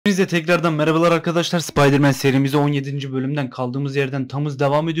Hepinize tekrardan merhabalar arkadaşlar. Spider-Man serimize 17. bölümden kaldığımız yerden tamız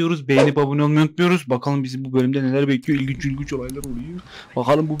devam ediyoruz. Beğenip abone olmayı unutmuyoruz. Bakalım bizi bu bölümde neler bekliyor. İlginç olaylar oluyor.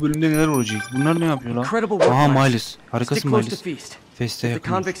 Bakalım bu bölümde neler olacak. Bunlar ne yapıyorlar? Aha, Miles. Harikasın Miles. Feste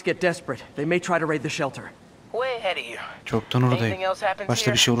yakın. Çoktan oradayım.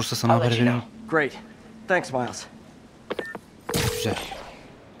 Başta bir şey olursa sana haber veririm. Güzel.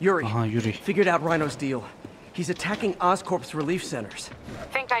 Aha, Yuri. Figured out Rhino's deal. He's attacking Oscorp's relief centers.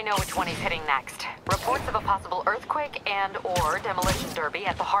 Think I know which one he's hitting next. Reports of a possible earthquake and/or demolition derby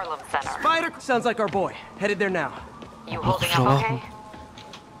at the Harlem Center. Spider sounds like our boy. Headed there now. You holding up okay?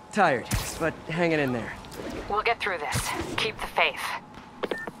 Tired, but hanging in there. We'll get through this. Keep the faith.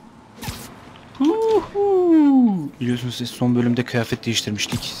 Biliyorsunuz siz son bölümde kıyafet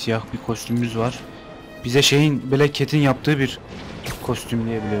değiştirmiştik. Siyah bir kostümümüz var. Bize şeyin Black Cat'in yaptığı bir kostüm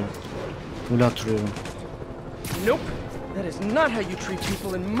diye biliyorum. Öyle hatırlıyorum. Nope. That is not how you treat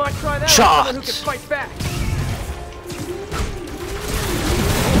people and might try that someone who can fight back.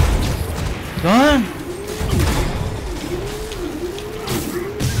 Lan!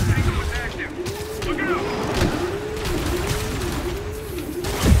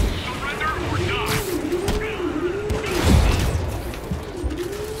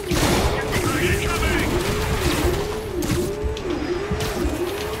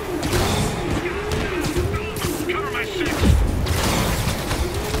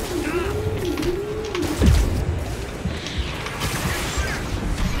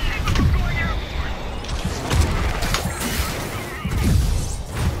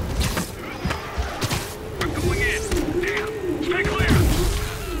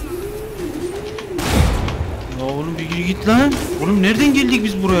 Oğlum bir yürü git lan. Oğlum nereden geldik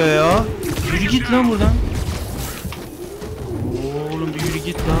biz buraya ya? Yürü git lan buradan. Oğlum bir yürü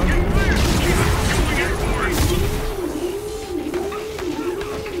git lan.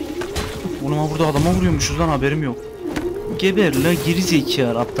 Oğlum ha burada adama vuruyormuşuz lan, haberim yok. Geber la geri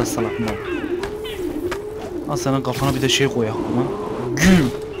zekalı aptal salak mı? Al sana kafana bir de şey koyak lan.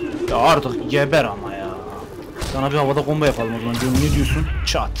 Güm. Ya artık geber ama ya. Sana bir havada combo yapalım o zaman. Ne diyorsun?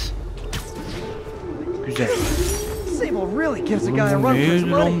 Çat. Güzel. Oğlum bu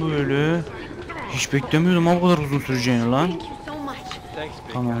neydi lan böyle? Hiç beklemiyordum ama bu kadar uzun süreceğini lan.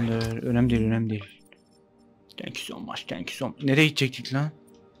 Tamamdır. Önemli değil. Thank you so much. Nereye gidecektik lan?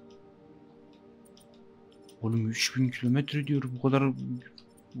 Oğlum 3000 kilometre diyor bu kadar.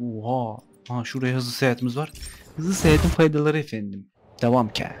 Oha. Ha, şuraya hızlı seyahatimiz var. Hızlı seyahatin faydaları efendim. Devam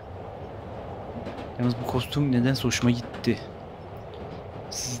ki. Yalnız bu kostüm nedense hoşuma gitti.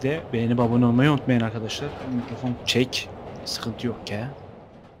 Siz de beğenip abone olmayı unutmayın arkadaşlar. Mikrofon çek. Sıkıntı yok ya.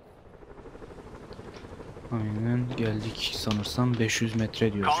 Aynen geldik sanırsam 500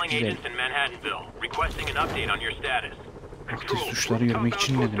 metre diyoruz. Güzel. Aktif suçları görmek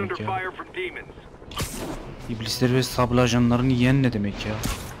için ne demek ya? İblisleri ve sablı ajanlarını yiyen ne demek ya?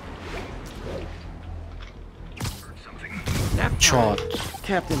 Çat.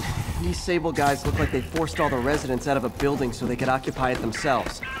 Captain, these Sable guys look like they forced all the residents out of a building so they could occupy it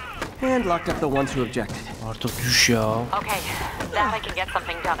themselves. And locked up the ones who objected. Artık düş ya. Okay, that I can get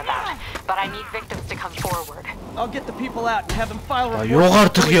something done about. But I need victims to come forward. I'll get the people out and have them file reports. Ya yok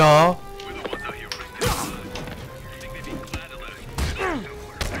artık ya.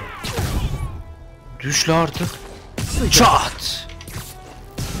 Düş la artık. Çat.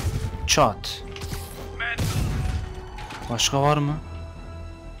 Çat. Başka var mı?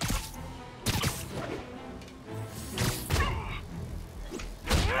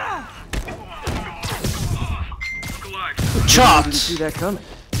 Çat.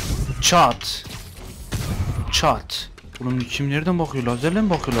 Çat. Çat. Oğlum kim nereden bakıyor? Lazerle mi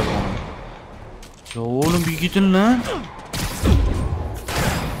bakıyorlar bana? Ya oğlum bir gidin lan.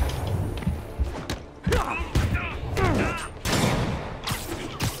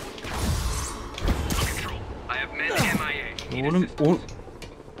 Oğlum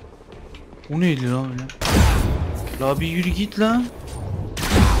o neydi lan öyle? La bir yürü git lan.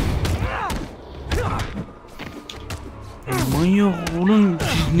 Manyak oğlum,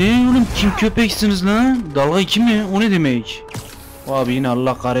 siz ne oğlum, kim köpeksiniz lan? Dalga 2 mi? O ne demek? Abi yine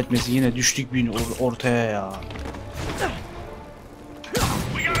Allah kahretmesin, yine düştük bir ortaya ya.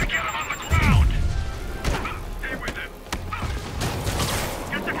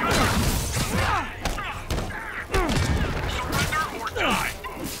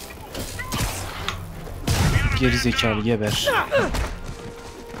 Geri zekalı geber.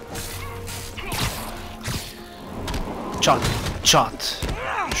 Çat.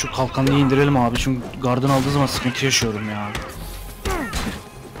 Şu kalkanını indirelim abi, çünkü garden aldığı zaman sıkıntı yaşıyorum ya.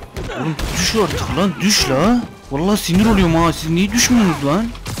 Oğlum düş artık lan, düş la. Vallahi sinir oluyorum ha, siz niye düşmüyorsunuz lan?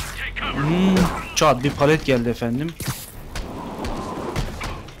 Çat bir palet geldi efendim.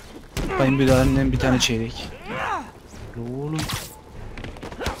 Kayınbiraderden bir tane çeyrek. Oğlum.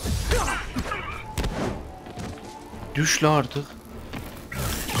 Düş la artık.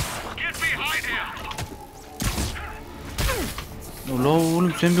 Ulan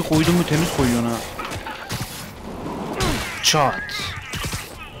oğlum sen bir koydun mu temiz koyuyorsun ha. Çat.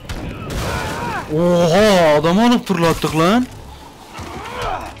 Oha adamı alıp fırlattık lan.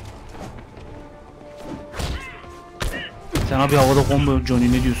 Sen abi havada combo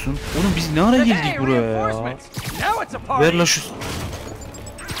Johnny ne diyorsun? Oğlum biz ne ara geldik buraya ya? Ver la şu...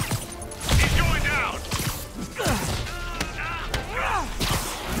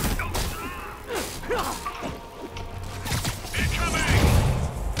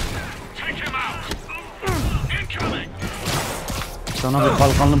 Sana bir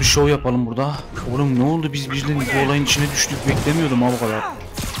kalkanlı bir show yapalım burada. Oğlum ne oldu biz birden bu olayın içine düştük, beklemiyordum ha bu kadar.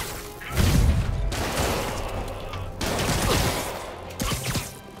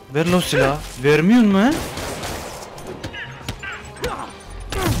 Ver la silah. Vermiyor mu he?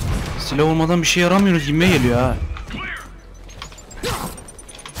 Silah olmadan bir şey yaramıyoruz gibi geliyor ha.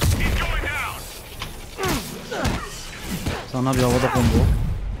 Sana bir havada combo.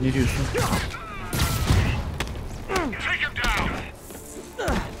 Ne diyorsun?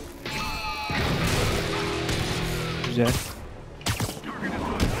 Güzel.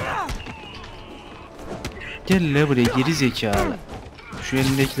 Gel la buraya geri zekalı. Şu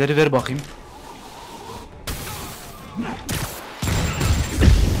elindekileri ver bakayım.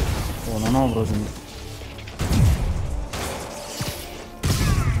 Ona ne avradın?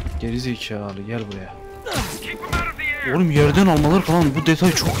 Geri zekalı gel buraya. Oğlum yerden almaları falan bu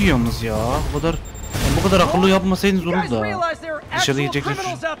detay çok iyi yalnız ya. Bu kadar akıllı yapmasaydınız olur da. Dışarıda gidecekler.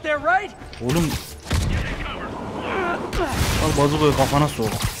 Oğlum. Al bazukayı kafana sok.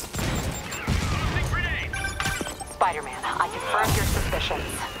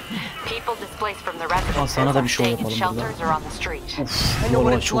 Al sana da bir şey yapalım burada. Uf, bu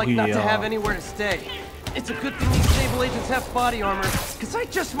olay çok iyi ya. It's a good thing these stable agents have body armor, because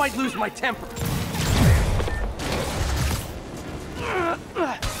I just might lose my temper.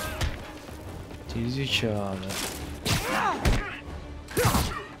 Gerizekalı.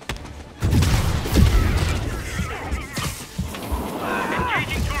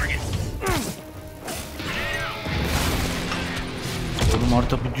 Oğlum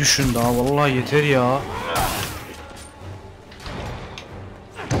artık bir düşün daha vallahi yeter ya.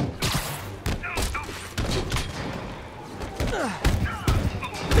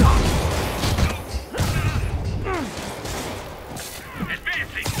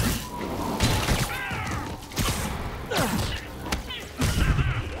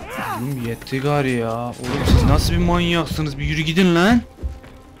 Oğlum yetti gari ya. Oğlum siz nasıl bir manyaksınız? Bir yürü gidin lan.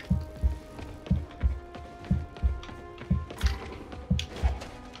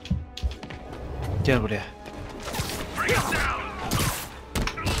 Gel buraya.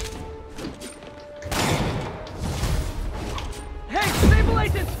 Hey, Sable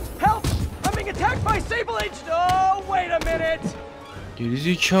Agent! Help! I'm being attacked by Sable Agent! Oh, wait a minute!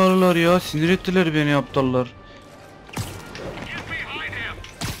 Gerizekalılar ya. Sinir ettiler beni aptallar.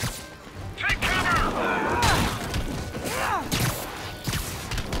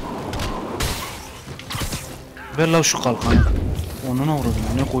 Ver la şu kalkanı. Onun avradım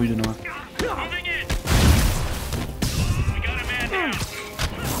ne koydun ha?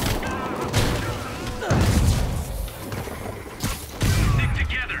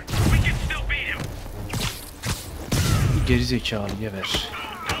 Geri zekalı geber.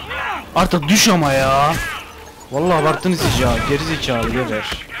 Artık düş ama ya. Vallahi abarttınız siz ya. Geri zekalı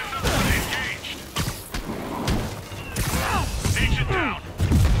geber.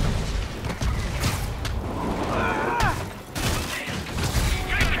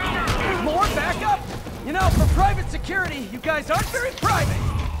 You know, for private security, you guys aren't very private.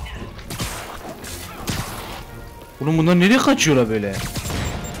 Oğlum bunlar nereye kaçıyorlar böyle?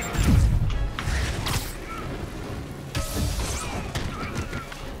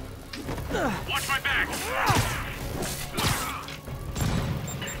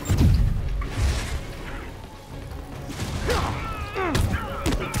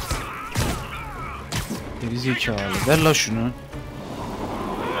 Geri zekalı. Ver la şunu.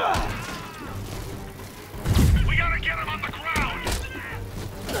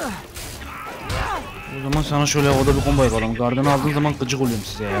 O zaman sana şöyle havada bir combo yapalım. Gardını aldığın zaman gıcık oluyorum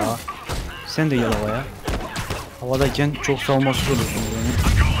size ya. Sen de gel havaya. Havadayken çok savunmasız oluyorsun yani.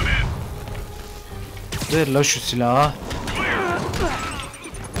 Ver la şu silahı.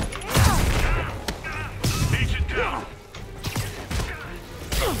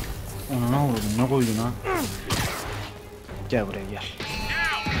 Ona ne vurdun? Ne koydun ha? Gel buraya gel.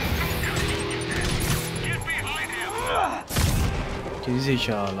 Geri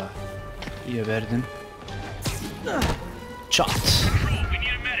zekalı. İyi verdin. Çat.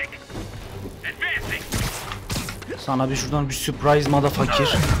 Sana bir şuradan bir surprise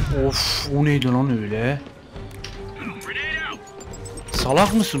motherfucker. Of, o neydi lan öyle?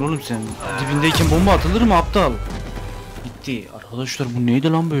 Salak mısın oğlum sen? Dibindeyken bomba atılır mı aptal? Bitti. Arkadaşlar bu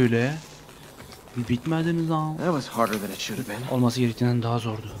neydi lan böyle? Bitmedi mi lan? Olması gerektiğinden daha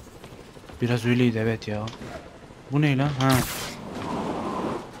zordu. Biraz öyleydi evet ya. Bu ne lan? Ha.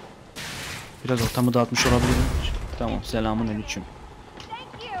 Biraz ortamı dağıtmış olabilirim. Tamam, selamun aleyküm.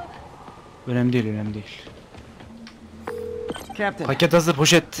 Önemli değil, önemli değil. Captain, Paket hazır,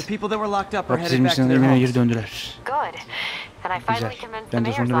 poşet. the people that were locked up are Raptor headed back to serimiz their evine homes. geri döndüler. Good. And I finally convinced the Ben de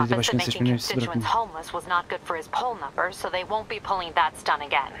mayor's sonunda belediye office that başkanı making seçmenin evsiz constituents bırakmam. homeless was not good for his poll numbers, so they won't be pulling that stunt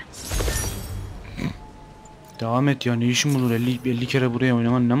again. Devam et ya, ne işin bulur 50 kere buraya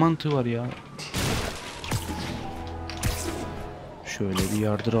oynaman ne mantığı var ya. Şöyle bir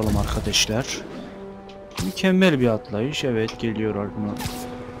yardıralım arkadaşlar. Mükemmel bir atlayış, evet geliyor ardından.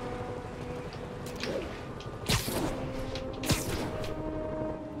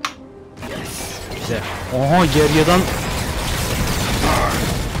 Güzel. Oha, geryadan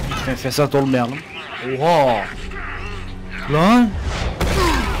lütfen fesat olmayalım. Oha lan,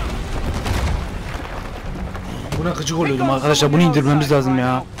 buna gıcık oluyordum arkadaşlar, bunu indirmemiz lazım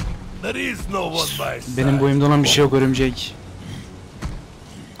ya. Benim boyumda olan bir şey yok örümcek.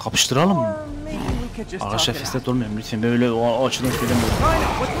 Kapıştıralım mı? Arkadaşlar fesat olmayalım lütfen, böyle o açıdan söylemiyorum.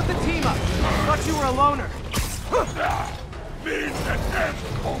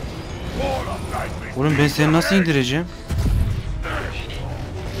 Oğlum ben seni nasıl indireceğim?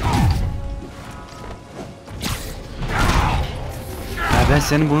 Ya ben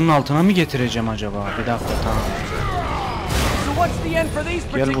seni bunun altına mı getireceğim acaba? Bir dakika, tamam.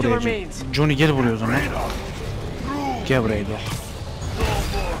 Gel buraya Johnny, gel buraya o zaman. Gel buraya gel.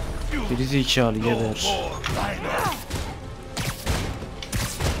 Birisi iki hali geber.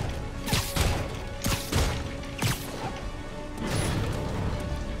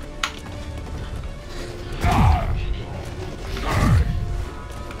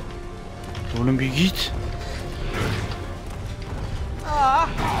 Oğlum bir git.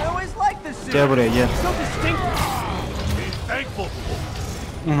 Gel buraya gel.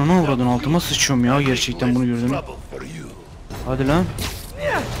 Ona ne uğradın, altıma sıçıyorum ya gerçekten bunu gördüm. Hadi lan.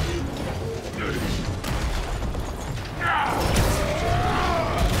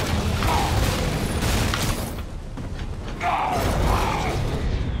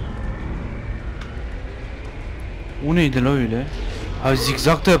 O neydi la öyle? Ha,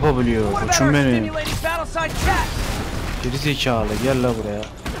 zigzag da yapabiliyor. Koçum benim. Geri zekalı, gel la buraya.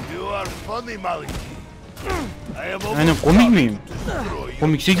 Aynen, komik miyim?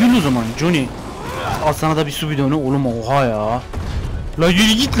 Komikse gül o zaman Johnny. Al sana da bir su bidonu oğlum, oha ya. La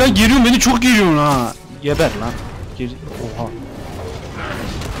yürü git la, geriyorsun beni, çok geriyorsun ha. Geber lan. Geri, oha.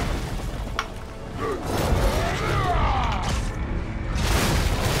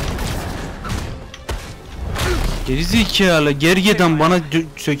 Gerizekalı, gergeden bana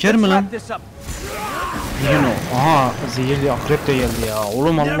söker mi lan? Yine o. Aha, zehirli akrep de geldi ya.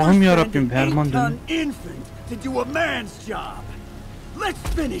 Oğlum Allah'ım ya Rabbim, Herman dön.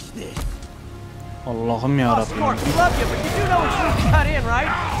 Allah'ım ya Rabbim.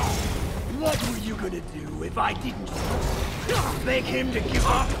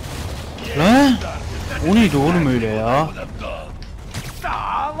 Ne? O neydi oğlum öyle ya?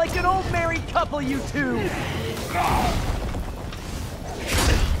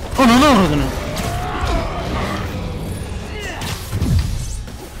 Ananı avradını.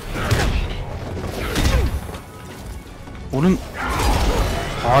 Oğlum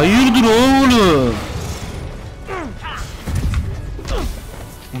hayırdır oğlum?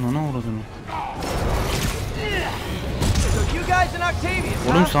 Ananı avradını.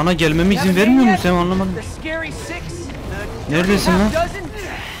 Oğlum sana gelmeme izin vermiyor mu, sen anlamadın? Neredesin lan?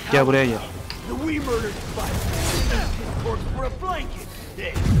 Gel buraya gel.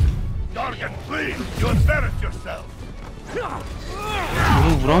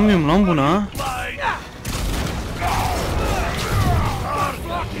 Oğlum vuramıyorum lan buna.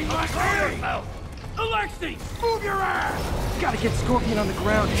 Gotta get Scorpion on the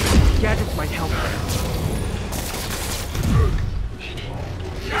ground. Gadgets might help.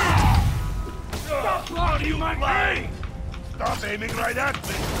 Stop aiming right at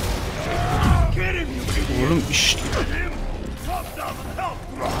me. Oğlum iş.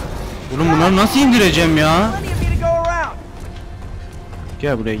 Oğlum bunları nasıl indireceğim ya?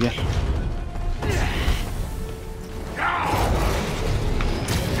 Gel buraya gel.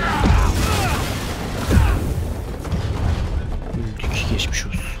 Öldük, geçmiş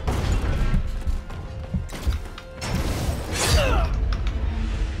olsun.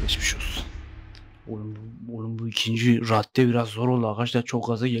 Geçmiş olsun. Oğlum bu ikinci radde biraz zor oldu arkadaşlar. Çok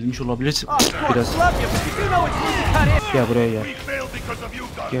gaza gelmiş olabilirsin. Biraz. Gel buraya gel.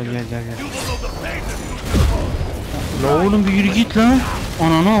 Gel. La oğlum bir yürü git lan.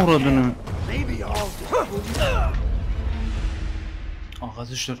 Ananı avradını.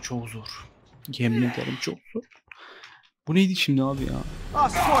 Arkadaşlar çok zor. Yemin ederim çok zor. Bu neydi şimdi abi ya?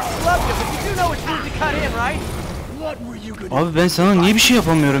 Abi ben sana niye bir şey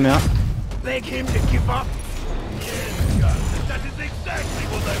yapamıyorum ya?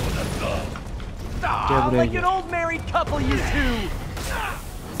 Gel buraya gel.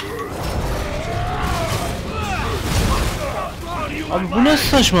 Abi bu nasıl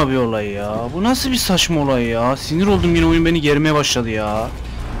saçma bir olay ya? Bu nasıl bir saçma olay ya? Sinir oldum, yine oyun beni germeye başladı ya.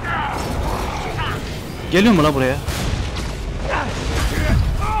 Geliyor mu la buraya?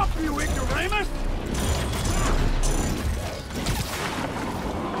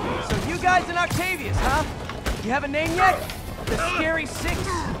 So you guys in Octavius, huh? You have a name yet? The Scary Six?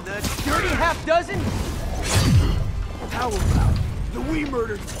 The Dirty Half Dozen? How about the we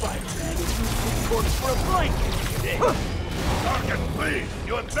murdered Spider-Man and used his corpse for a blanket? Target, please!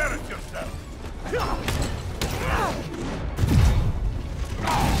 You embarrass yourself!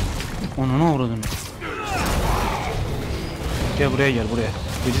 Onuna uğradın. Gel buraya gel buraya.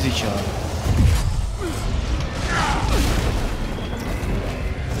 Geri zekalı.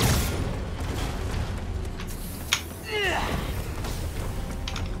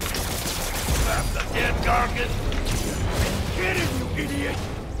 Dead carcass! Get him, you idiot!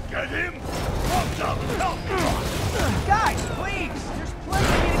 Get him! Help me! Guys, please! There's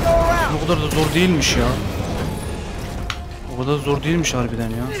plenty to go around! O kadar da zor değilmiş ya. O kadar zor değilmiş harbiden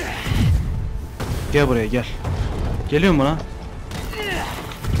ya. Gel buraya gel. Geliyor mu lan?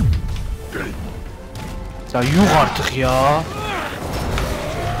 Ya yok artık ya.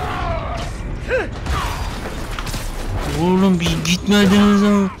 Oğlum bir gitmediniz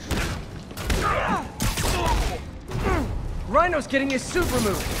ama. Rhino's getting his suit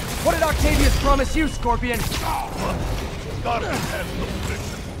removed. What did Octavius promise you, Scorpion? Gargan has no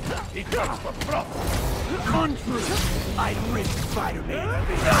vision. He comes for profit. Contrary, I rid Spider-Man of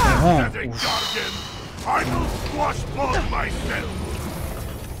his pathetic Gargan. I will squash both myself.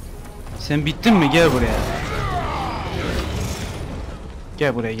 Sen bittin mi? Gel buraya.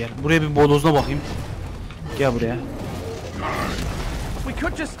 Gel buraya gel. Buraya bir bodozla bakayım. Gel buraya. We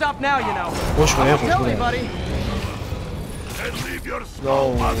could just stop now, you know. Boş ver, boş Tell me, ver. buddy. And leave your Ya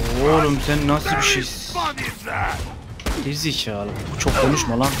oğlum sen nasıl bir very şeysin? fun is that? Gerizekalı. Çok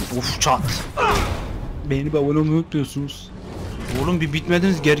konuşma lan. Of çat. Beni abone olmayı unutmuyorsunuz. Oğlum bir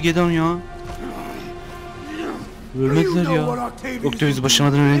bitmediniz gergedan ya. Ölmediler ya. Octavius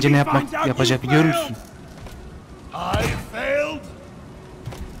başlamadan önce ne yapacak biliyor musun? I failed?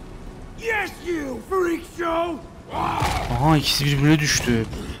 Yes, you freak show! Aha ikisi birbirine düştü.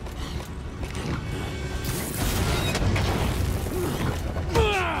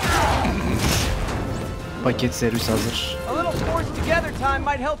 Paket servis hazır. A little forced together time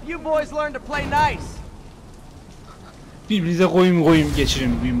might help you boys learn to play nice. Birbirinize koyun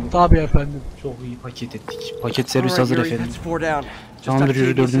geçirin büyüm. Tabii efendim. Çok iyi paket ettik. Paket servis hazır Yuri, efendim. that's four down. Just Tamamdır Yuri,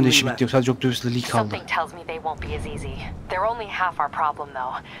 Octavius 4'ün and de Lee işi left. bitti. Sadece Octavius'la Lee kaldı. Something tells me they won't be as easy. They're only half our problem,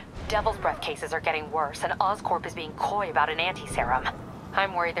 though. Devil's Breath cases are getting worse, and Oscorp is being coy about an anti-serum.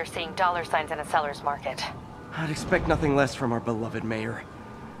 I'm worried they're seeing dollar signs in a seller's market. I'd expect nothing less from our beloved mayor.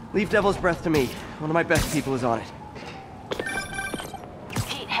 Leave Devil's Breath to me. One of my best people is on it.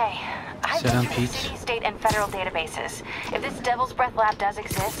 Pete, hey. I've Selam, been through the Pete. city, state, and federal databases. If this Devil's Breath lab does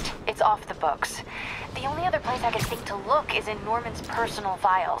exist, it's off the books. The only other place I can think to look is in Norman's personal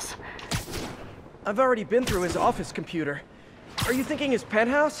files. I've already been through his office computer. Are you thinking his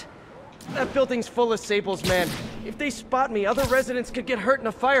penthouse? That building's full of Sables, man. If they spot me, other residents could get hurt in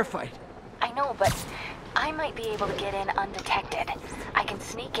a firefight. I know, but I might be able to get in undetected. I can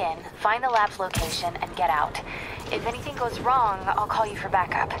sneak in, find the lab's location, and get out. If anything goes wrong, I'll call you for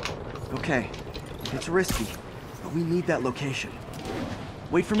backup. Okay, it's risky, but we need that location.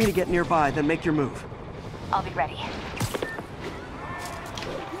 Wait for me to get nearby, then make your move. I'll be ready.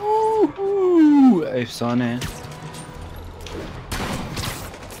 Efsane.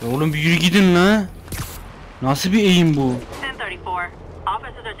 Ya oğlum bir yürü gidin la. Nasıl bir eğim bu? 1034.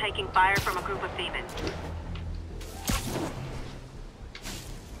 Officers are taking fire from a group of demons.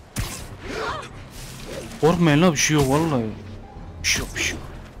 Korkmayın la, bir şey yok vallahi. Bir şey yok, bir şey yok.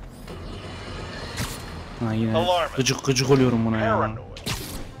 Ha yine gıcık oluyorum buna ya.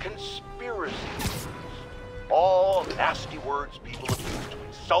 All nasty words people have used to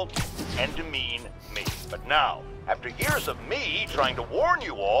insult and demean me. But now, after years of me trying to warn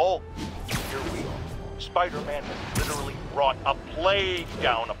you all, here we are. Spider-Man has literally brought a plague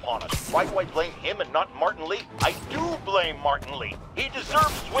down upon us. Why do I blame him and not Martin Lee? I do blame Martin Lee. He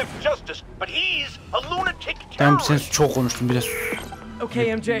deserves swift justice, but he's a lunatic terrorist. Tamam sen çok konuştun biraz.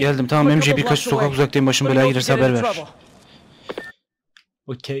 Okay, MJ. Geldim tamam MJ, birkaç sokak uzaktayım, başım belaya girerse haber ver.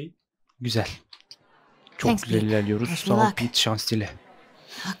 Okey. Güzel. Çok güzel ilerliyoruz. Sağ ol Pete, şans dile.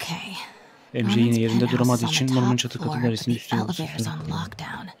 MJ yine yerinde duramadığı için Norman çatı katı dairesinin üstüne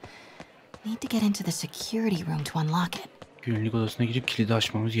güvenlik odasına girip kilidi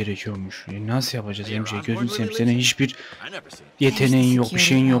açmamız gerekiyormuş. Nasıl yapacağız MJ? Gözüm seveyim, senin hiçbir yeteneğin yok, bir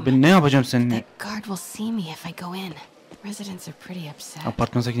şeyin yok. Ben ne yapacağım seninle?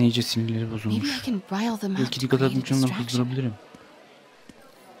 Apartmandaki iyice sinirleri bozulmuş. Belki dikkat etmek için onları kızdırabilirim.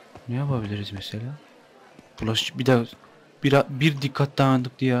 Ne yapabiliriz mesela? Bir dikkat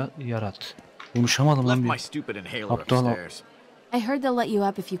dağınıklığı diye yarat. Konuşamadım lan bir. Aptal. I heard they'll let you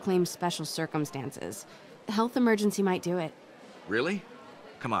up if you claim special circumstances. A health emergency might do it. Really?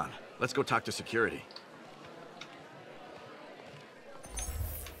 Come on, let's go talk to security.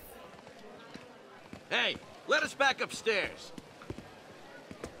 Hey, let us back upstairs.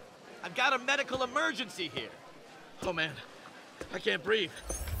 I've got a medical emergency here. Oh man, I can't breathe.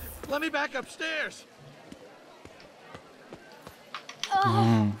 Let me back upstairs.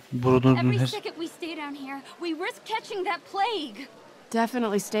 Every second we stay down here, we risk catching that plague.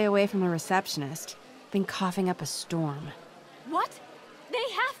 Definitely stay away from the receptionist. Been coughing up a storm. What? They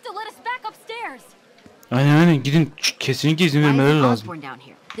have to let us back upstairs. Aynen gidin, kesinlikle izin vermeleri lazım.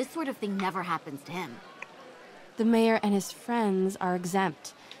 This sort of thing never happens to him. The mayor and his friends are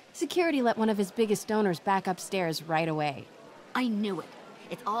exempt. Security let one of his biggest donors back upstairs right away. I knew it.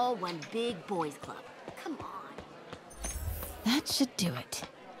 It's all one big boys club. Come on. That should do it.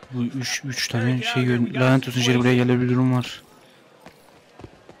 Bu üç tane şey lanet olsun Jerry, buraya gelebilir durum var.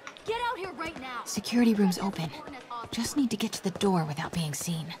 Security room's open. Just need to get to the door without being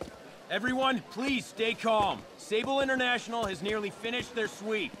seen. Everyone, please stay calm. Sable International has nearly finished their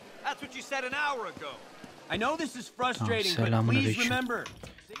sweep. That's what you said an hour ago. I know this is frustrating, but please remember.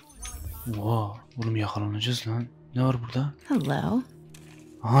 Wow, oğlum yakalanacağız lan. Ne var burada? Hello.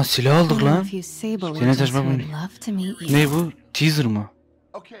 Aha silah aldık lan. Seni taşımak mı? Ne bu? Teaser mı?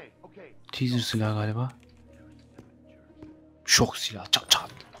 Teaser silah galiba. Şok silah. Çat çat.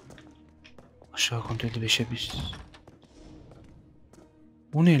 Aşağı kontrolde 5'e 1.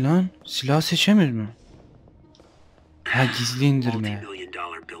 Bu ne lan? Silah seçemiyor mu? Ha gizli indirme.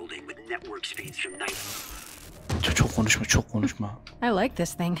 Çok konuşma. I like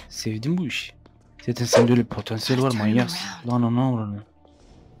this thing. Sevdim bu işi. Zaten sende öyle bir potansiyel var, manyaksın. Lan ana oranı.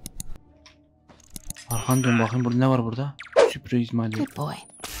 Arkan dön bakayım, burada ne var burada? Sürpriz mali. Good boy.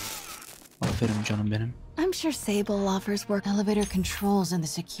 Aferin canım benim. I'm sure Sable offers work elevator controls in the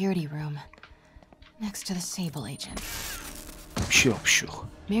security room. Next to the Sable agent. Bir şey yok.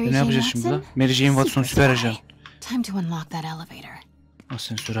 Ne yapacağız şimdi burada? Mary Jane Watson süper ajan. Time to unlock that elevator.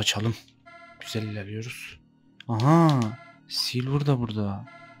 Asansörü açalım. Güzel ilerliyoruz. Aha, Silver da burada.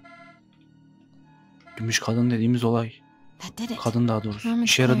 Gümüş kadın dediğimiz olay. Kadın daha doğrusu.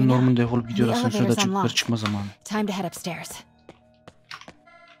 İşe yaradı, Norman defolup gidiyor, asansörde çıkma zamanı. Time to head upstairs.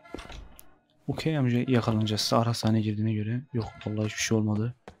 Okey amca, yakalanacağız. Ara sahneye girdiğine göre. Yok vallahi hiçbir şey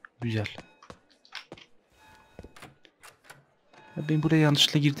olmadı. Güzel. Ya ben buraya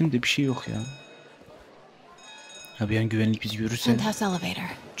yanlışlıkla girdim de bir şey yok ya. Ya bir an güvenlik bizi görürse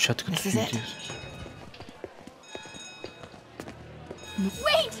çatı katı diyoruz.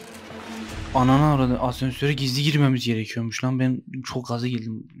 Anana aradı, asansöre gizli girmemiz gerekiyormuş lan, ben çok gaza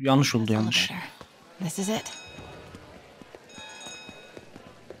geldim. Yanlış oldu, yanlış. This is it.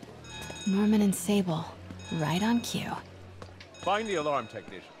 Norman and Sable, right on cue. Find the alarm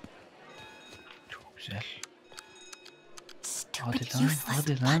technician. Çok güzel. Stupid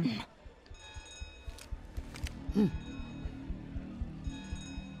Hadi lan.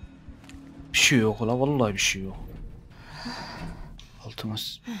 Bir şey yok la, vallahi bir şey yok. Altıma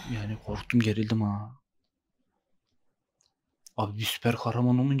yani korktum, gerildim ha. Abi bir süper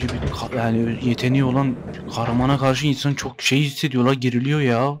kahraman olunca yani yeteneği olan kahramana karşı insan çok şey hissediyorlar, geriliyor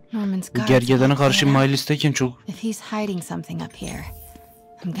ya. Bu gergedana karşı Miles'teyken çok.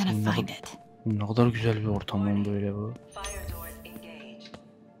 Ne kadar güzel bir ortam böyle bu.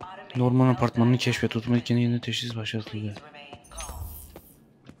 Norman apartmanını keşfet, otomatik yeni teşhis başlatıldı.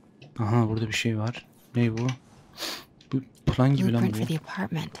 Aha burada bir şey var. Ne bu? Bu plan gibi lan Blueprint for bu. the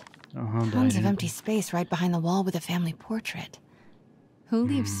apartment. Aha, Tons of daire. empty space right behind the wall with a family portrait. Who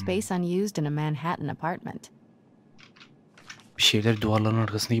leaves space unused in a Manhattan apartment? Bir şeyler duvarların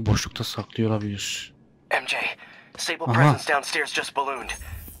arkasındaki boşlukta saklıyor olabilir. MJ, Sable presence downstairs just ballooned.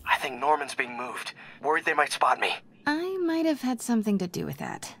 I think Norman's being moved. Worried they might spot me. I might have had something to do with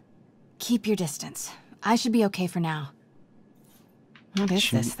that. Keep your distance. I should be okay for now. What is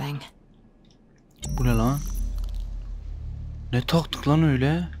this thing? Bu ne lan? Ne taktık lan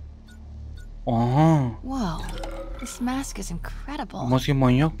öyle? Aha. Whoa. This mask is incredible. Maske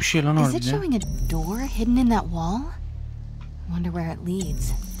manyak bir şey lan Is it harbiden. showing a door hidden in that wall? Wonder where it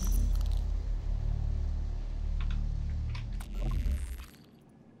leads.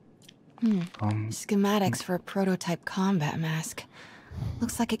 Schematics for a prototype combat mask.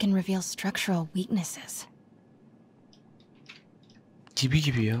 Looks like it can reveal structural weaknesses.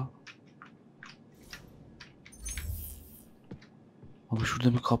 Gibi ya. Abi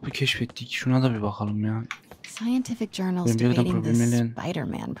şurada bir kapı keşfettik. Şuna da bir bakalım ya. Scientific journals Örümcek Adam debating the problemiyle.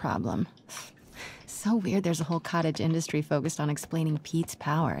 Spider-Man problem. So weird there's a whole cottage industry focused on explaining Pete's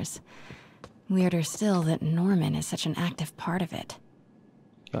powers. Weirder still that Norman is such an active part of it.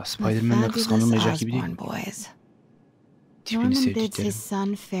 Ya The Spider-Man'le fabulous kıskanılmayacak gibi değil. Osborn boys. Tipini Norman bids sevdiklerim. his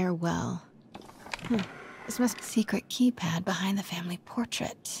son farewell. This must be a secret keypad behind the family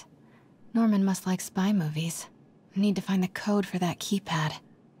portrait. Norman must like spy movies. I need to find the code for that keypad.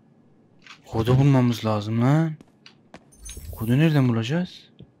 Kodu bulmamız lazım lan. Kodu nereden bulacağız?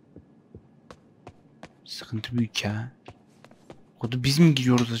 Sıkıntı büyük ya. Kodu biz mi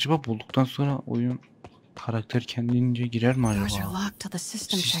giriyoruz acaba? Bulduktan sonra oyun karakter kendince girer mi Doors are acaba? locked till the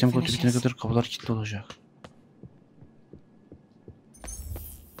system check Sistem kodu bitene finishes. kadar kapılar kilitli olacak.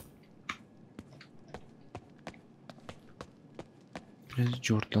 Biraz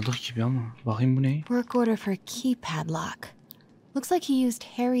cortladık gibi ama. Bakayım bu ne? Work order for a keypad lock. Looks like he used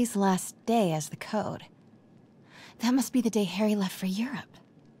Harry's last day as the code. That must be the day Harry left for Europe.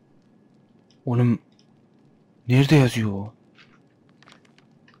 Oğlum nerede yazıyor o?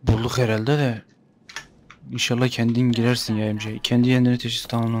 Bulduk herhalde de. İnşallah kendin girersin ya MJ. Kendi yerine teşhis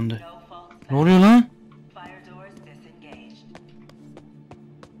tamamlandı. Ne oluyor lan?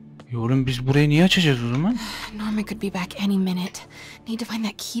 Ya oğlum biz burayı niye açacağız o zaman? Norman could be back any minute. Need to find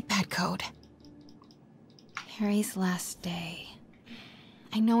that keypad code. Harry's last day.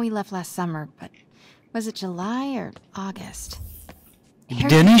 I know he left last summer, but was it July or August? Bir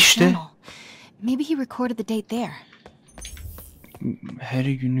dene işte. journal. Maybe he recorded the date there. Her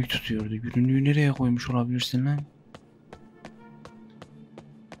günlük tutuyordu. Günlüğü nereye koymuş olabilirsin lan?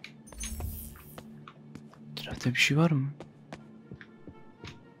 Etrafta bir şey var mı?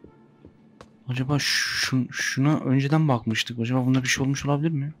 Acaba şuna önceden bakmıştık. Acaba bunda bir şey olmuş olabilir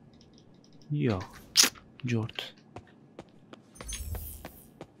mi? Yok. Jort.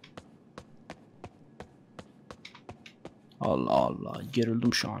 Allah Allah.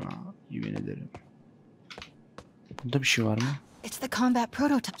 Gerildim şu an ha. Yemin ederim. Burada bir şey var mı? It's the combat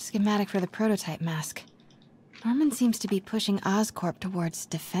prototype schematic for the prototype mask. Norman seems to be pushing Oscorp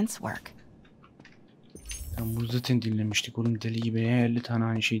towards defense work. Yani bunu zaten dinlemiştik oğlum, deli gibi 50 tane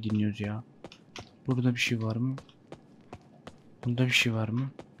aynı şey dinliyoruz ya. Burada bir şey var mı? Bunda bir şey var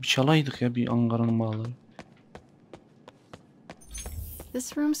mı? Bir çalaydık ya, bir Ankara'nın bağları.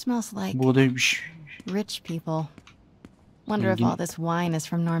 This room smells like Bu da bir şey. rich people. Wonder if all this wine is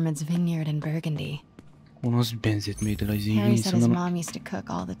from Norman's vineyard in Burgundy. O nasıl bir benzetmeydi la, zengin Harry said his insanların mom used to cook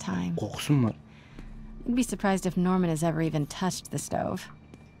all the time. kokusu mu var? You'd be surprised if Norman has ever even touched the stove.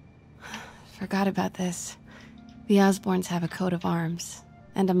 Forgot about this. The Osborns have a coat of arms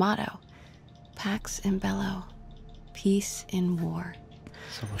and a motto. Pax in bello. Peace in war.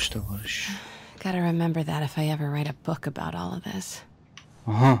 Savaşta barış. Gotta remember that if I ever write a book about all of this.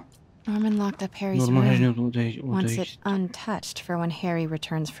 Aha. Norman locked up Harry's Normal her room. şey Wants orada it untouched for when Harry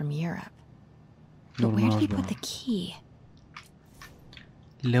returns from Europe. But Normal where did he Osborn. put the key?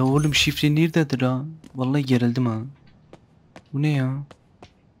 La oğlum şifre nerededir ha? Vallahi gerildim ha. Bu ne ya?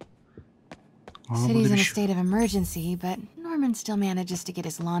 Aha, City's burada in bir a şey. state of emergency, but Norman still manages to get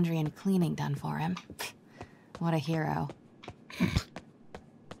his laundry and cleaning done for him. What a hero.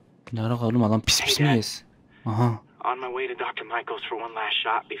 Ne alaka oğlum, adam pis pis mi yes? Aha. On my way to Dr. Michael's for one last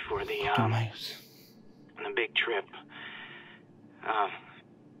shot before the big trip.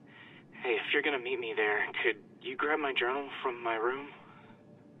 Hey, if you're gonna meet me there, could you grab my journal from my room?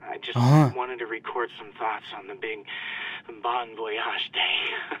 I just wanted to record some thoughts on the big bon voyage day.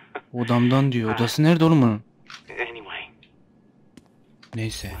 Odamdan diyor. Odası nerede oğlum bunun? Anyway.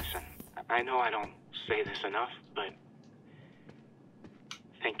 Neyse. Listen, I know I don't say this enough, but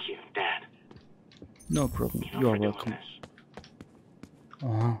thank you, Dad. No problem. You are welcome.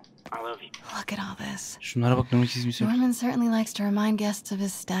 Aha. I love you. Look at all this. Şunlara bak, ne çizmişsin. Norman certainly likes to remind guests of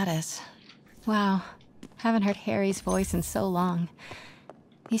his status. Wow. Haven't heard Harry's voice in so long.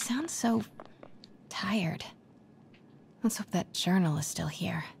 He sounds so tired. Let's hope that journal is still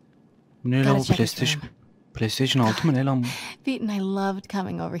here. Bu ne lan bu PlayStation? PlayStation 6 mı ne lan bu? Pete and I loved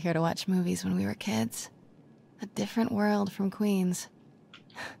coming over here to watch movies when we were kids. A different world from Queens.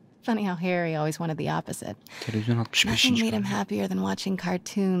 Funny how Harry always wanted the opposite. Televizyon 65. Nothing made him happier than watching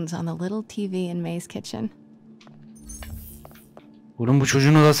cartoons on the little TV in May's kitchen. Oğlum bu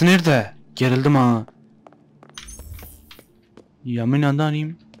çocuğun odası nerede? Gerildim ha. Yemin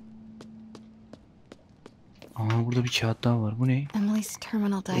ederim. Aa, burada bir kağıt daha var. Bu ne? Emily's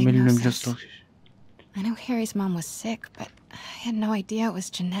terminal Emily'nin diagnosis. ömrü. I know Harry's mom was sick, but I had no idea it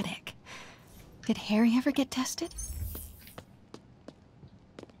was genetic. Did Harry ever get tested?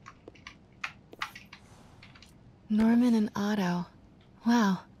 Norman and Otto.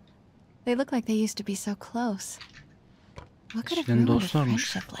 Wow. They look like they used to be so close. What could have ruined a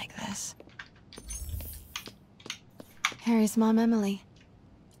friendship like this? Harry's mom, Emily.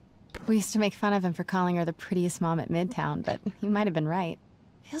 We used to make fun of him for calling her the prettiest mom at Midtown, but he might have been right.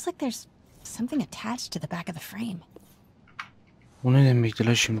 Feels like there's something attached to the back of the frame. O ne demekti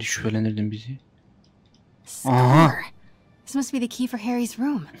la, şimdi şüphelenirdin bizi. Aha. This must be the key for Harry's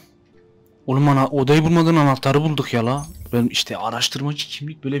room. Oğlum ana, odayı bulmadan anahtarı bulduk ya la. Ben işte araştırmacı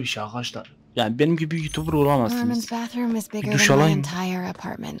kimlik böyle bir şey arkadaşlar. Yani benim gibi bir YouTuber olamazsınız. Norman's bathroom is bigger duş than my alayım. entire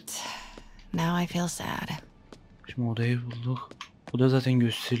apartment. Now I feel sad. Şimdi odayı bulduk. Oda zaten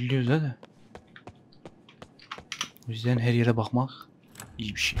gösteriliyor zaten. O yüzden her yere bakmak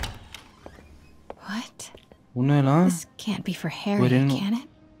iyi bir şey. What? Bu ne lan? This can't be for Harry, can it?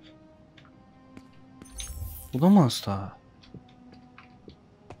 Bu da mı hasta?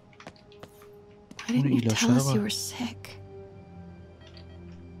 Why didn't you tell us you were sick?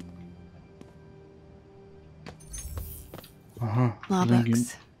 Aha. Law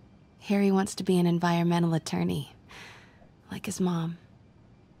books. Harry wants to be an environmental attorney, like his mom.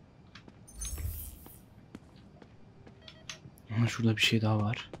 Aha, şurada bir şey daha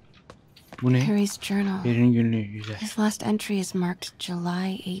var. Bu ne? Harry's journal. Harry'nin günlüğü, güzel. His last entry is marked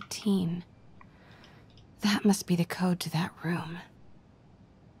July 18. That must be the code to that room.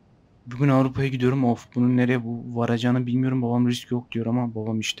 Bugün Avrupa'ya gidiyorum. Of, bunun nereye varacağını bilmiyorum. Babam risk yok diyor ama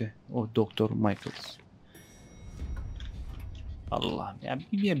babam işte o Doktor Michaels. Allah'ım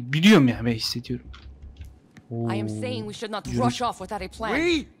ya, biliyorum ya, ben hissediyorum. I am saying we should not rush off without a plan.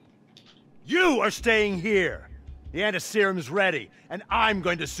 We? You are staying here. The anti-serum's ready, and I'm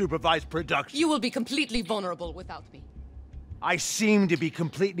going to supervise production. You will be completely vulnerable without me. I seem to be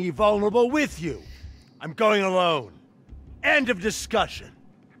completely vulnerable with you. I'm going alone. End of discussion.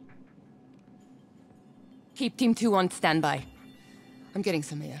 Keep Team 2 on standby. I'm getting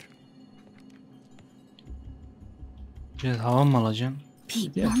some air. Biraz hava mı alacağım?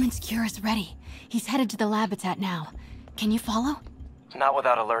 Pete, Norman's cure is ready. He's headed to the lab it's at now. Can you follow? Not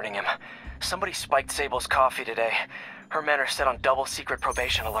without alerting him. Somebody spiked Sable's coffee today. Her men are set on double secret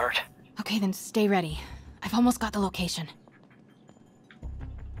probation alert. Okay, then stay ready. I've almost got the location.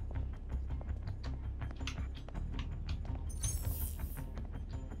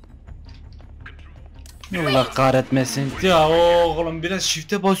 Allah kahretmesin. Ya oğlum, biraz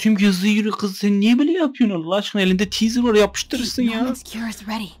shift'e basıyorum ki hızlı yürü kız. Sen niye böyle yapıyorsun Allah aşkına? Elinde teaser var, yapıştırırsın ya. Norman's cure is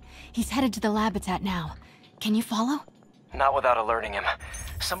ready. He's headed to the lab it's at now. Can you follow? Not without alerting him.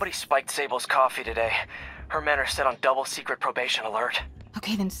 Somebody spiked Sable's coffee today. Her men are set on double secret probation alert.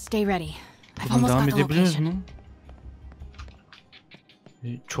 Okay, then stay ready. I've Buradan almost devam got the edebiliriz location.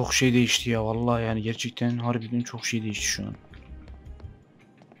 mi? Çok şey değişti ya vallahi, yani gerçekten harbiden çok şey değişti şu an.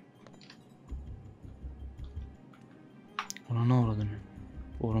 Ona ne uğradın?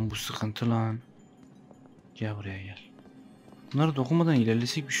 Oğlum bu sıkıntı lan. Gel buraya gel. Bunları dokunmadan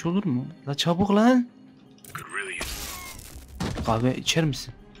ilerlesek bir şey olur mu? La çabuk lan. Kahve içer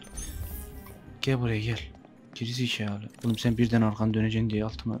misin? Gel buraya gel. Gerizekalı. Oğlum sen birden arkanı döneceksin diye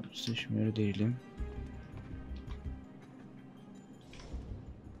altıma sıçmıyor, öyle değilim.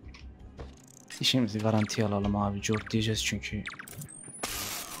 İşimizi garantiye alalım abi. Cort diyeceğiz çünkü.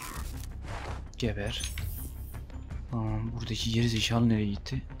 Geber. Buradaki gerizekalı nereye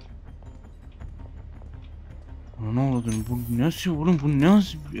gitti? Ne oldu? Bu nasıl oğlum? Bu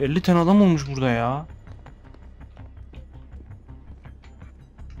nasıl? 50 tane adam olmuş burada ya.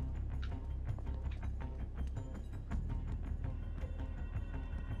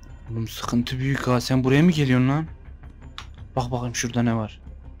 Oğlum sıkıntı büyük ha. Sen buraya mı geliyorsun lan? Bak bakayım şurada ne var.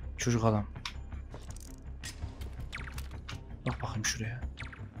 Çocuk adam. Bak bakayım şuraya.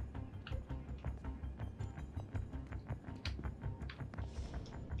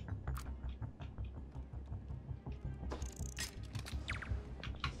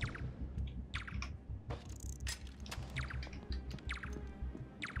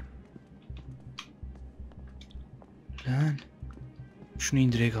 lan? Şunu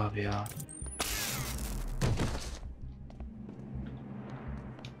indirek abi ya.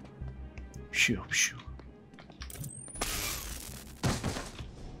 Bir şey yok, bir şey yok.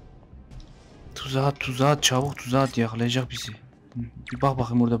 Tuzağa at, çabuk tuzağa at, yakalayacak bizi. Bir bak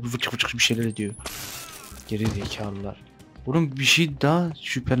bakayım orada vıçık vıçık bir şeyler ediyor. Geri zekalılar. Oğlum bir şey daha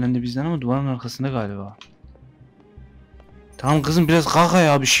şüphelendi bizden ama duvarın arkasında galiba. Tamam kızım biraz kalk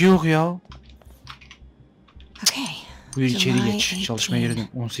ya, bir şey yok ya. Buyur içeri geç, çalışmaya geri dön.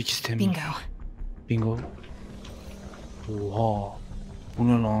 18 Temmuz. Bingo. Oha. Bu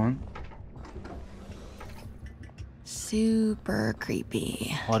ne lan? Super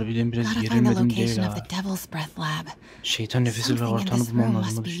creepy. Harbiden biraz gerilmedim değil ha. Şeytan nefesi ve ortamı bulmam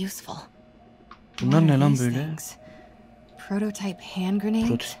lazım. Bunlar ne lan böyle?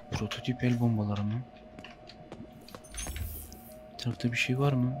 Prototip el bombaları mı? Tarafta bir şey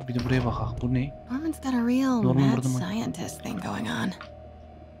var mı? Bir de buraya bakak. Bu ne? Norman burada mı?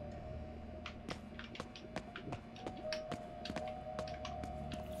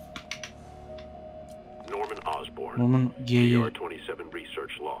 Norman PR-27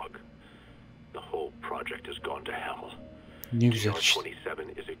 research log. The whole project has gone to hell. Ne güzel işte.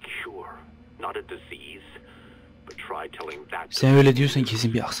 Sen öyle diyorsan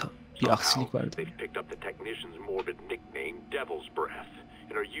kesin bir aksilik var. They've picked up the technician's morbid nickname, Devil's Breath,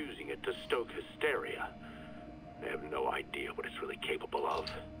 and are using it to stoke hysteria. They have no idea what it's really capable of.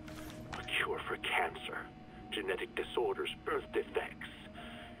 A cure for cancer, genetic disorders, birth defects.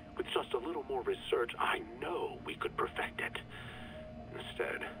 With just a little more research, I know we could perfect it.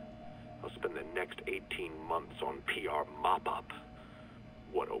 Instead, I'll spend the next 18 months on PR mop-up.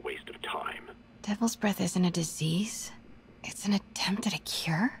 What a waste of time. Devil's Breath isn't a disease. It's an attempt at a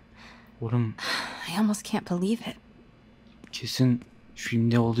cure? Oğlum. I almost can't believe it. Kesin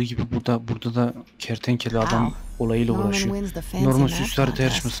filmde olduğu gibi burada da kertenkele adam olayıyla uğraşıyor. Norman süsler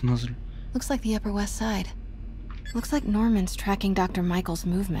yarışmasına hazır. Looks like the Upper West Side. Looks like Norman's tracking Dr. Michael's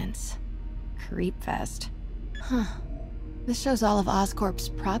movements. Creep fest. Huh. This shows all of Oscorp's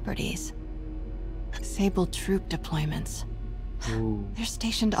properties. Sable troop deployments. Ooh. They're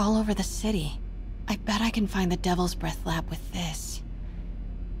stationed all over the city. I bet I can find the Devil's Breath lab with this.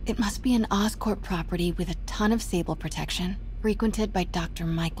 It must be an Oscorp property with a ton of Sable protection, frequented by Dr.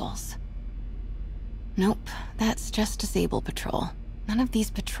 Michaels. Nope, that's just a Sable patrol. None of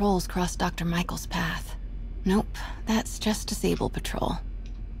these patrols cross Dr. Michaels' path. Nope, that's just a Sable patrol.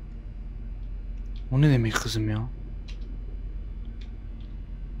 O ne demek kızım ya?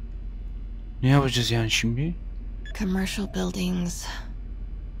 Ne yapacağız yani şimdi? Commercial buildings.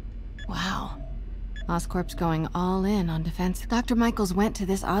 Wow. Oscorp's going all in on defense. Dr. Michaels went to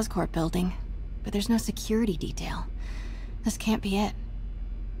this Oscorp building, but there's no security detail. This can't be it.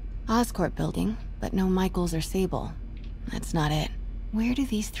 Oscorp building, but no Michaels or Sable. That's not it. Where do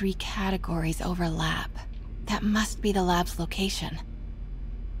these three categories overlap? That must be the lab's location.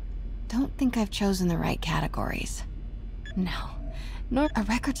 Don't think I've chosen the right categories. No. Nor a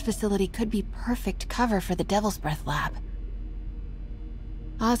records facility could be perfect cover for the Devil's Breath lab.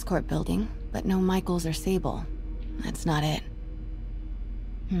 Oscorp building, but no Michaels or Sable. That's not it.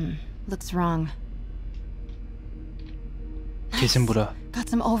 Looks wrong. Kesin bura. Got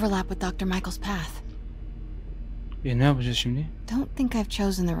some overlap with Dr. Michael's path. Ne yapacağız şimdi? Don't think I've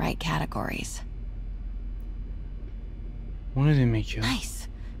chosen the right categories. O ne demek ya? Nice.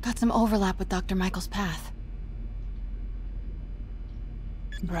 Got some overlap with Dr. Michael's path.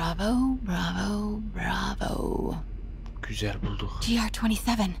 Bravo, bravo, bravo. Güzel bulduk.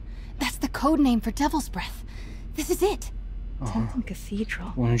 GR-27. That's the code name for Devil's Breath. This is it. Aha. Cathedral.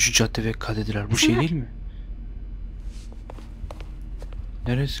 10. cadde ve katedral. Bu şey değil mi?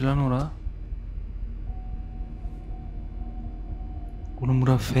 Neresi lan ora? Oğlum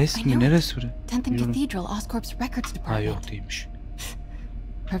bura fest mi? Neresi bura? 10th Cathedral, Oscorp's records department. Ha yok değilmiş.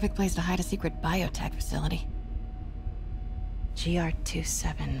 Perfect place to hide a secret biotech facility.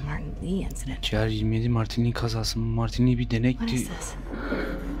 GR-27 Martin Lee incident. GR-27 Martin Lee kazası. Martin Lee bir denekti. What is this?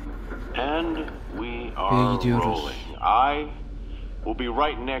 And we are rolling. I will be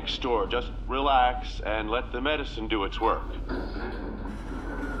right next door. Just relax and let the medicine do its work.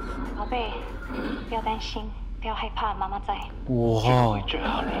 宝贝，不要担心，不要害怕，妈妈在。Oha. 最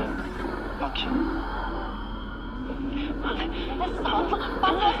好了。放心。那是什么？发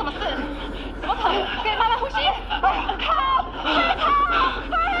生了什么事？怎么可能？别慢慢呼吸！靠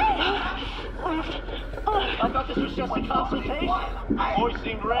！I thought this was just a consultation. Boys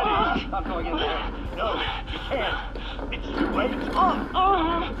seem ready. I'm going in there. No, you can't. It's too late.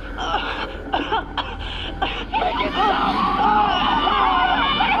 Can't get down.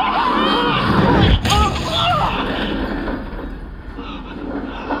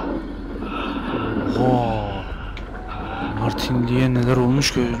 Kinli'ye neler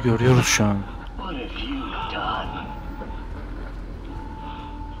olmuş görüyoruz şu an.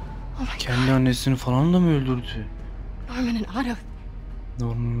 Kendi annesini falan da mı öldürdü? Norman and Otto.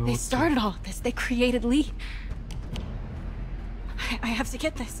 Norman They started all of this. They created Lee. I have to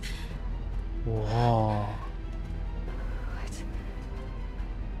get this. Oha.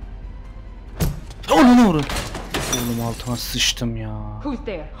 Ananı avradım. Oğlum altıma sıçtım ya. Who's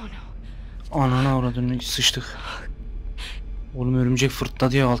there? Oh no. Ananı avradım, sıçtık. Oğlum örümcek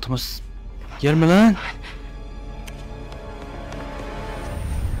fırtladı ya altıma. Gelme lan.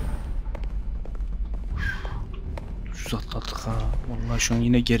 Ucuz atlattık ha. Vallahi şu an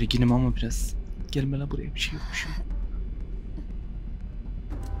yine gerginim ama biraz. Gelme lan buraya, bir şey yok, bir şey yok.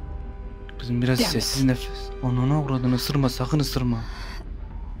 Kızım biraz sessiz nefes. Ananı avradını ısırma, sakın ısırma.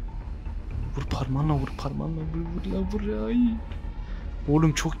 Vur parmağınla, vur parmağınla, vur ya. Ay.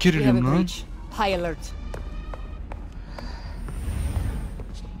 Oğlum çok geriliyorum lan. High alert.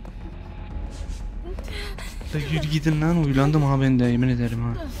 La yürü gidin lan, uylandım ha ben de, yemin ederim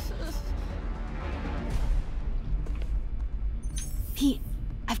ha. Pete,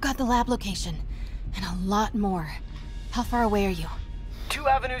 I've got the lab location and a lot more. How far away are you? 2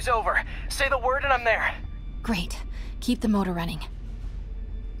 avenues over. Say the word and I'm there. Great. Keep the motor running.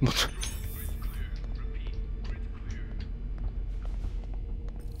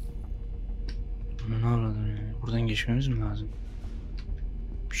 Ne anladın yani? Buradan geçmemiz mi lazım?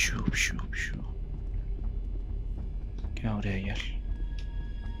 Bir şey yok. Gel oraya gel.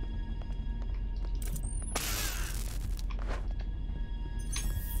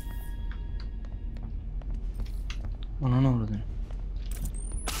 Ana ne oldu?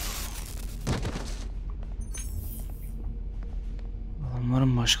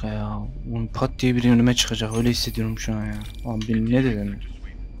 Adamların başka ya. Pat diye biri önüme çıkacak, öyle hissediyorum şu an ya. Lan benim ne dedim?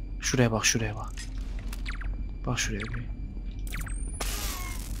 Şuraya bak. Bak şuraya bir.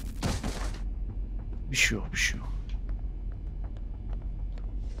 Bir şey yok.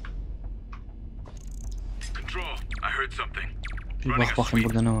 Bir bak bakayım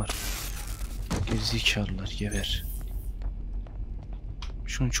burada ne var. Gerizekalılar, geber.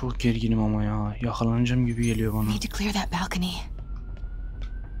 Şu an çok gerginim ama ya. Yakalanacağım gibi geliyor bana. Need to clear that balcony.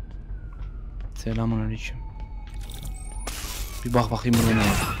 Selamünaleyküm. Bir bak bakayım burada ne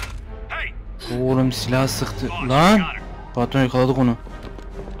var. Oğlum silah sıktı. Lan! Patron yakaladık onu.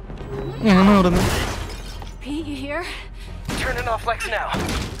 Ne oldu? Pete, you here? Turning off Lex now.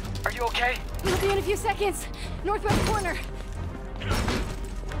 Are you okay? We'll be in a few seconds. Northwest corner.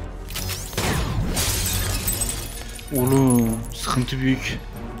 Oğlum sıkıntı büyük.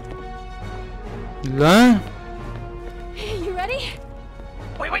 Lan! You ready?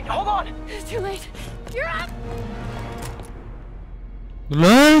 Wait, hold on. It's too late. You're up.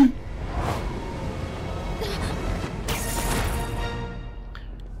 Lan!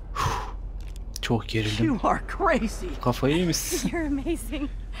 Çok gerildim. You are crazy. Kafayı yemişsin. You're amazing.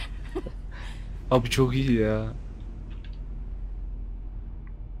 Abi çok iyi ya.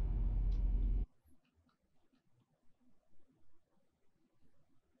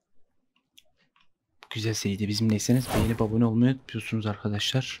 Güzel seriydi. Bizimleyseniz beğenip abone olmayı unutmuyorsunuz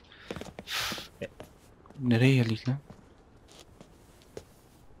arkadaşlar. Nereye geldik lan?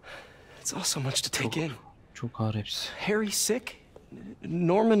 It's all so much to take in. Çok ağır hepsi. Harry sick?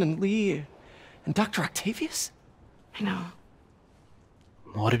 Norman and Lee and Dr. Octavius? I know.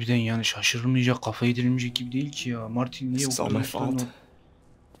 Harbiden yani şaşırılmayacak, kafayı dirilmeyecek gibi değil ki ya. Martin niye o kadar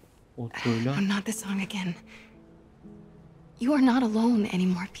böyle? I'm not the song again. You are not alone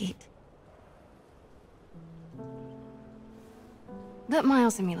anymore, Pete. Let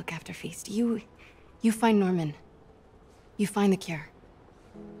Miles and me look after Feast. You find Norman. You find the cure.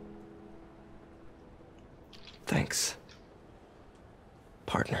 Thanks,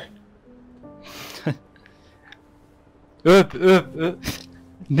 partner. Öp.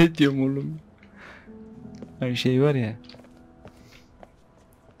 Ne diyorum oğlum? Her şey var ya.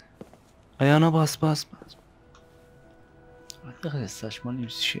 Ayağına bas. Arkadaşlar saçmalıyım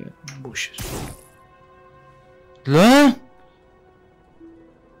bir şey. Boş ver. Lan!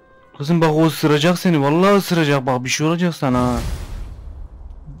 Kızım bak o ısıracak seni. Vallahi ısıracak bak, bir şey olacak sana.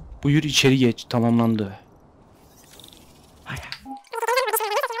 Buyur içeri geç. Tamamlandı.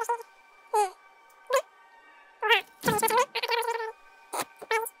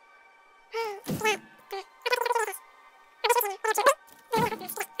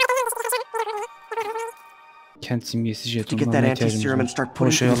 Kent simgesi jetonlarına ihtiyacımız var.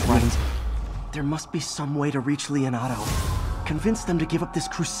 Boşa yapmayın. There must be some way to reach Lee and Otto. Convince them to give up this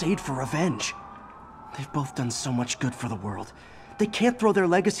crusade for revenge. They've both done so much good for the world. They can't throw their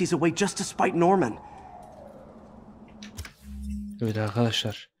legacies away just to spite Norman. Evet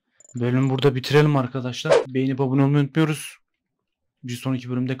arkadaşlar. Bölümü burada bitirelim arkadaşlar. Beğenip abone olmayı unutmuyoruz. Bir sonraki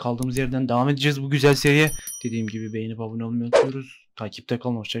bölümde kaldığımız yerden devam edeceğiz bu güzel seriye. Dediğim gibi beğenip abone olmayı unutmuyoruz. Takipte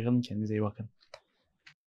kalın. Hoşçakalın. Kendinize iyi bakın.